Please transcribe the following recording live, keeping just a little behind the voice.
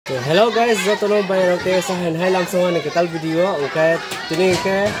Hello guys, Joto by Rote Sahan Highland Sohan and Katal video. Okay, today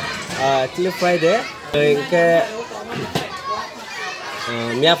till Friday.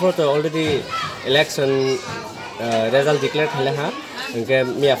 Miafro already election result declared. Okay,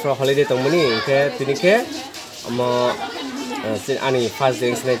 Miafro holiday tomoni. Okay, today ani first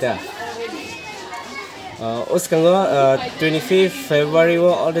day later. Uskango 25 February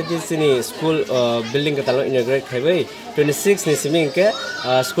already sini school building katalo inaugurate khabai 26 ni simi ke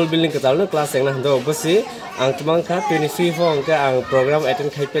school building katalo class yang nah do besi ang tumang ka 25 ang ke ang program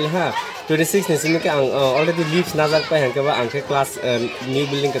attend khaipel ha 26 ni simi ke ang already leaves nazar pa hang ke ba ang ke class new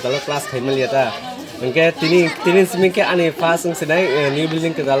building katalo class khaimel yata ang ke tini simi ke ani first ang sedai new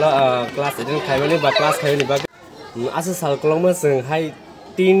building katalo class attend khaimani ba class khaimani ba asa sal kolong ma sing hai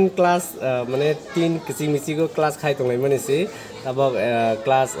 3 class mane 3 kisi misi ko class khai tong lai mane si tabo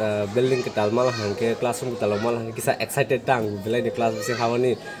class building ke talmal hang ke classroom ke talmal hang kisa excited tang belai ni class bisi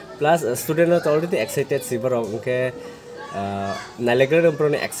hawani plus student are already excited si bro ke nalegra rom pro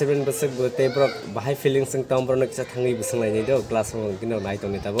ne excitement bese bote bro bahai feeling sing tam bro ne kisa thangi bisang lai ni do class rom kino nai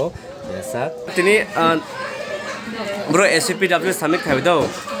tong ni tabo sa tini bro S.U.P.W summit khai do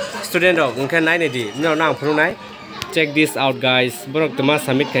student ro ke nai ne di no nang phru nai. Check this out guys, borok tuma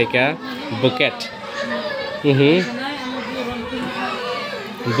summit kaika bucket.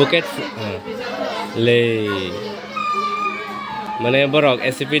 Bucket le mane borok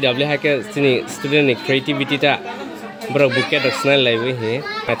S.U.P.W hake sini student ni creativity ta borok bucket optional lai he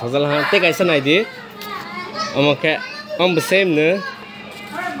kai thojal ha te kaisa nai di omoke same ne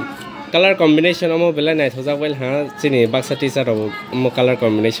color combination omo bela nai thojak wel ha sini baksa teacher ro omo color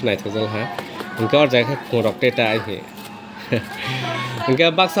combination nai thojal ha इनका और जगह खुरक टेटा है इनका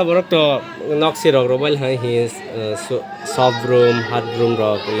बाक्सा बरक तो नॉक्सी rock रोबल है ही soft room hard room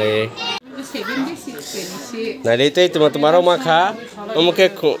rock ले ना लेते तुम्हारा माँ खा अमुके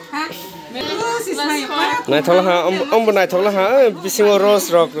खु ना थोड़ा हाँ बनाए थोड़ा हाँ बिसिंग रोज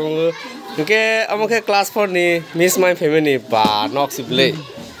रॉक इनके Amuke class 4 knee miss my family बा नॉक्सी ब्ले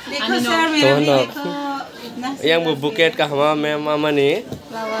तो yang buket kah ma mama ni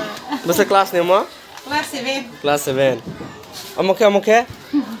masa kelas ni ma class 7 amoke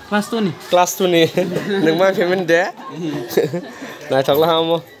class 2 ni nang ma femen de na thak la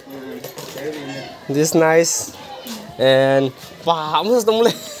mo this nice and pa mo stung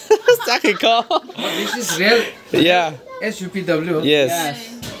le sakhi ko this is real yeah S.U.P.W yes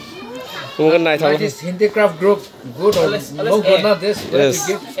this handicraft group good or no good not this yes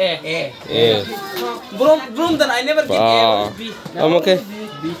Broom then I never get A B. Okay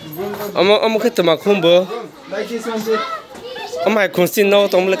tuma khumbo hai khun sin no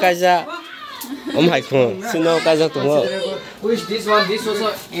tom le kaja hai khun sin no kaja tumo which this one this also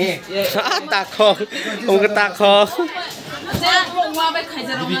A ta kho ta kho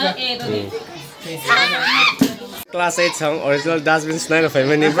class 8 song original dustbin snack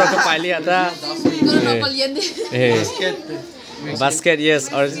family bro ko paili ata basket yes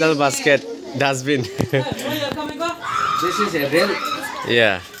original basket dustbin this is a real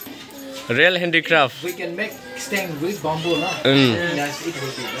real handicraft we can make stand with bamboo no yes it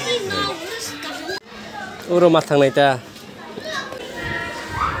will be uro mathang nai ta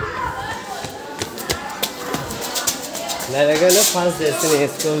na laga no first day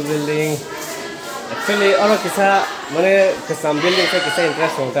school building actually oro kisa mane kisam building se kisa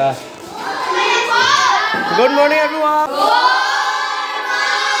interest hota good morning everyone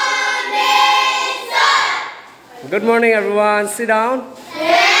good morning everyone sit down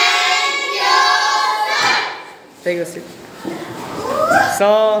thank you sir. Take a seat so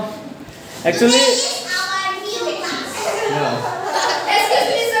actually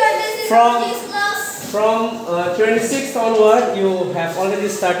from 26th onward you have already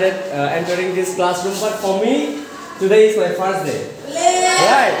started entering this classroom but for me today is my first day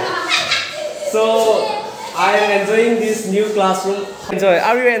right so I am enjoying this new classroom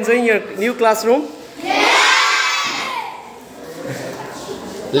are you enjoying your new classroom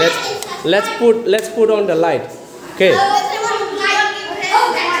let's put on the light okay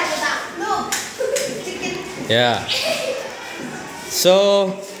yeah so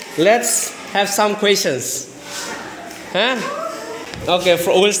let's have some questions huh okay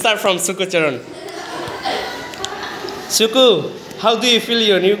we'll start from Suku Charan Suku how do you feel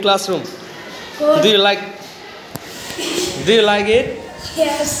your new classroom do you like it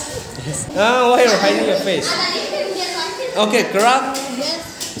yes why are you hiding your face okay Karak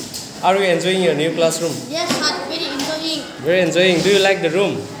are you enjoying your new classroom yes I'm very enjoying do you like the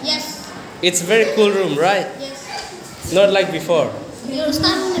room yes it's very cool room right yes not like before you're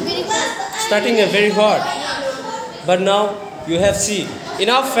starting very hard but now You have see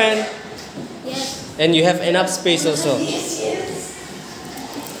enough fan. Yes. And you have enough space also.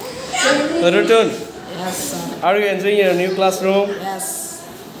 Rutun, Yes, sir. are you enjoying your new classroom? Yes.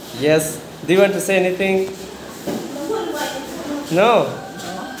 Yes. Do you want to say anything? No.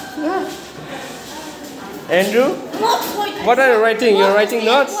 Andrew, what are you writing? You're writing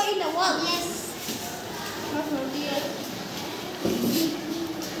notes?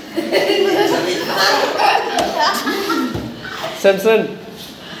 Samson,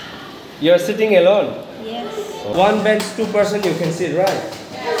 you're sitting alone. Yes. One bench, 2 person you can sit, right?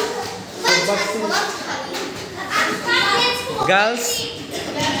 Girls,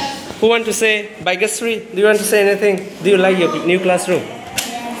 who want to say? Baigasri, do you want to say anything? Do you like your new classroom?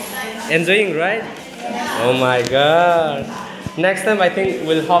 Enjoying, right? Oh my God. Next time I think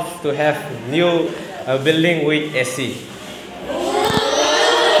we'll have to have new building with AC.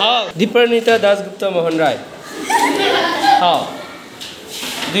 How? Dipanita Das Gupta Mohan Rai. How?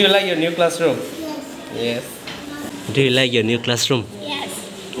 Do you like your new classroom? Yes. Do you like your new classroom? Yes.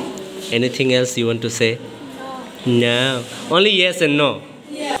 Anything else you want to say? No. Only yes and no.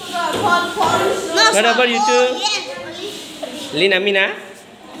 No. What about you two? Yes. Lina Mina?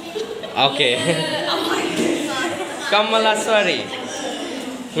 Okay. Kamala Swari.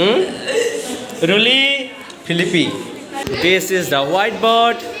 Ruli Philippi. This is the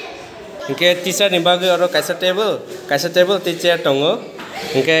whiteboard. Okay, teacher ni bagi oro kaisa table teacher tongo.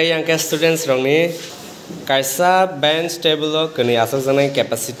 Okay, yang ke students rong ni kaisa bench table kini asal sana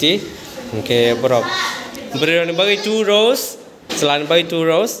capacity. Okay, borok. Beri ni bagi 2 rows, selain bagi 2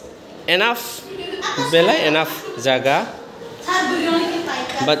 rows, enough, belai enough jaga.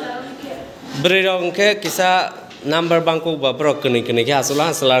 But beri rong ke kisah number bangku ba borok kini ke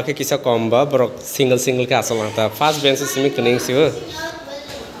asalah selar ke kisah komba borok single ke asalah ta first bench simi kini siu.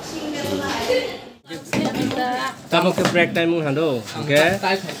 Kamu ke break time mung hando, okay?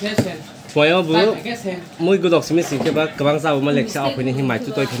 Poyo bu, mui gudok simi sih ke ba kebangsa bu malek sa apa ni himai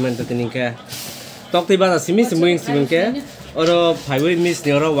tu toy payment tu ni ke. Tok tiba simi simi ke, oro five miss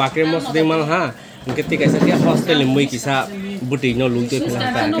ni oro wakre mos deng mal ha. Mungkin tiga saja hostel ni mui kisah butik no lu tu pernah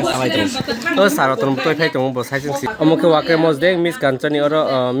tak ke salai tu. Oh saro tu toy pay tu bos hai sih. Omo ke wakre mos deng miss kancani oro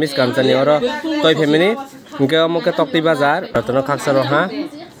toy payment ni. Mungkin omo ke tok tiba jar, tu no kak saro ha.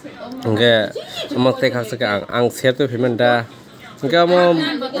 Mungkin omo te kak saka ang share tu payment dah. Mungkin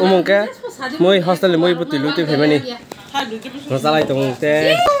ke mui hostel ni mui butik lu tu payment ni. Masalah itu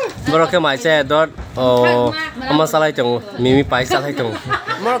mungkin Mereka macam dot masalah itu mimi paisa itu.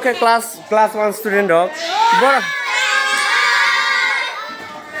 Mereka class 1 student dog.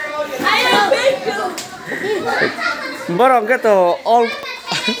 Borong ke tu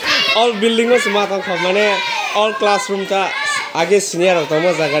all building semua tu mana all classroom ta आगे senior atau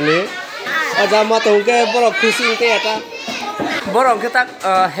mana jaga ni. Aja mata ke borong khusyuk ke ada. Borong ke tak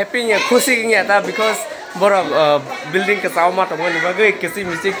happy nya khusyuk nya ada because borok building ke tahu mata mana bagai kisi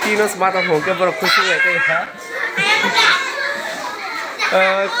mesti kinos mata mungkin borok khusyuk ya kan.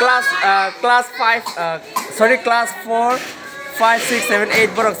 Class 4, 5, 6, 7,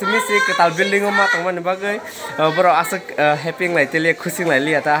 8 borok mesti ke tal building mata mana bagai borok asal happy lah telia khusyuk lah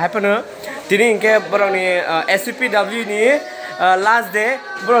lihat. Apa no? Tini ke borok ni S.U.P.W ni last day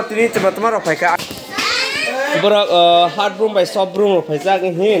borok tini teman-teman ropai ke. Borok hard room by soft room ropai jaga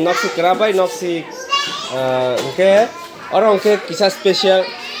ni noksi kerabai noksi. Okay, orang ke kisah spesial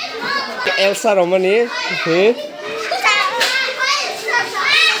ke Elsa Romani,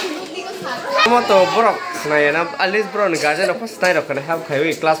 kamu tu borok, senaya na, alis borok ni garden apa senaya nak kena have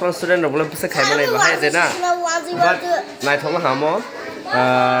khairi, class 1 student boleh bisa khairi mana bahaya je na, but naik thoma hamo,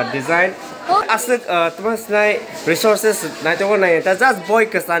 design, asal tuan senaya resources naik thoma naik, just boy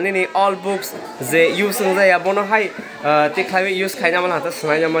kesana ni all books, je use senja ya bono hai, tik khairi use khairi mana tu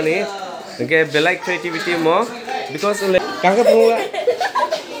senaya mana. Okay, belai creativity mo because kangkap punga.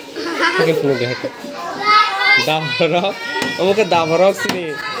 Kangkap punga deh. Davarok, kamu ke davarok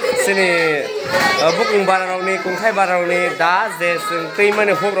sini bukung barang ni, kungkai barang ni, dah je kaiman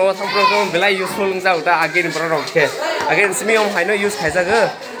ni hok rawa sampul kamu belai useful ngzau dah again barang ke, again simi om hai no use khai jaga.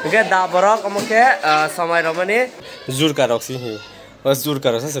 Okay, davarok kamu ke samai rawa ni zur karok sih, zur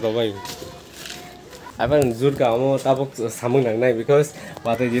karok sah rawa ini. Apa jujur kamu tabuk sambung nang because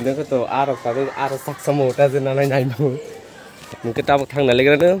waktu itu kan tu arok sak semua tak jenak nang mu. Mungkin tabuk thang nang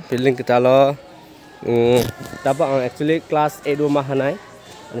lagi kan building kita lo. Tabuk actually class 8 rumah nai.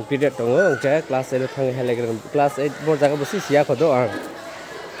 Period tu okay class 8 thang lagi kan class 8 bor jaga besi siap kau tu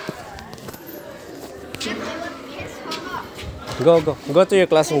Go to your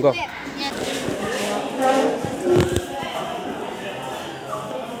classroom go.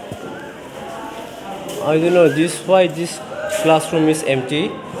 I don't know why this classroom is empty.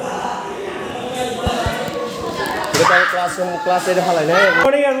 Look at the classroom. Class 8 halai na. Good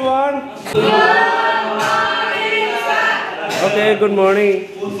morning, everyone. Okay, good morning.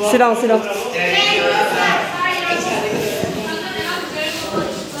 Sit down, sit down.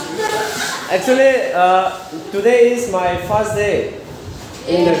 Actually, today is my first day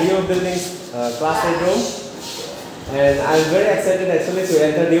in the new building's class 8 room, and I'm very excited actually to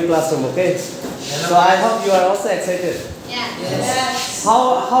enter new classroom. Okay, so I hope you are also excited. Yeah. Yes.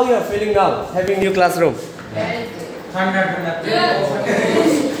 How you are feeling now having new classroom?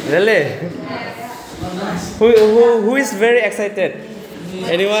 Really? Who is very excited?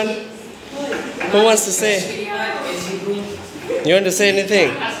 Anyone? Who wants to say? You want to say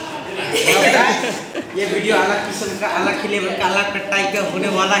anything? ये video अलग किस्म का अलग flavour का अलग type का होने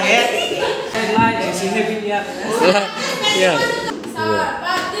वाला है Yeah.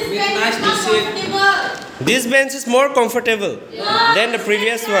 Nice to sit. This bench is more comfortable than the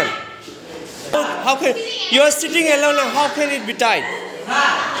previous one. How can you are sitting alone? How can it be tight?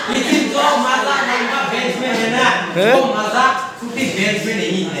 लेकिन जो मजा नंगा बेंच में है ना वो मजा छुट्टी बेंच में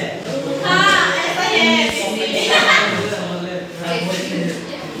नहीं है ऐसा है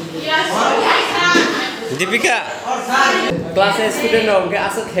Deepika, class A student orang ke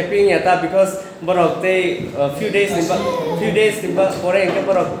asal happy ni ta because borok te few days bore ke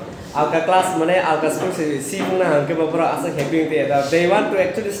borok alka class mana alka school si puna ke borok asal happy te ta they want to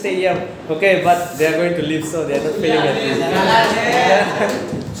actually stay here, okay, but they are going to leave, so they are not feeling happy.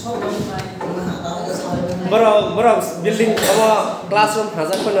 borok building apa classroom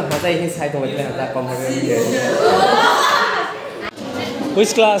hazak pun hazai hi side tu macam hazak comfortable.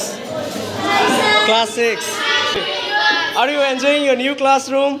 Which class? Class 6. Are you enjoying your new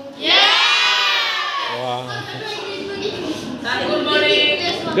classroom? Yeah. Wow. Good morning.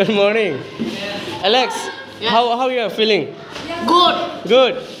 Good morning. Alex, how you are feeling? Good.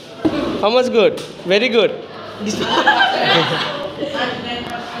 Good. How much good? Very good.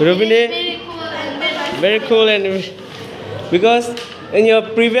 Rubini? Very cool and because in your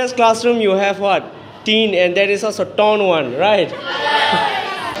previous classroom you have what? Teen, and there is also torn one, right?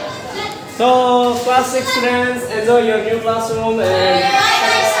 So, class 6 students, enjoy your new classroom and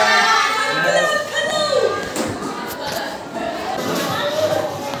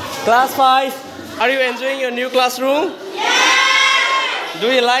class 5, are you enjoying your new classroom? Yeah.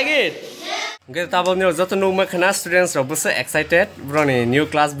 Do you like it? Okay, tabel ni Joto no makna students ro busa excited bro ni new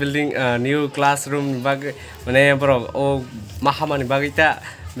class building new classroom bag mane bro o mahamani bagita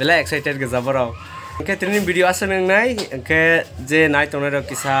bela excited ge jabro. Okay, training video asa nang nai ke je nai tong ro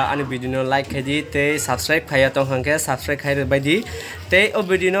kisa ani video no like khadi te subscribe khaya tong hangke subscribe khai baidi te o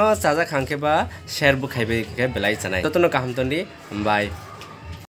video no saja khangke ba share bu khaibe ke belai chanai. Joto no kaham tondi bye.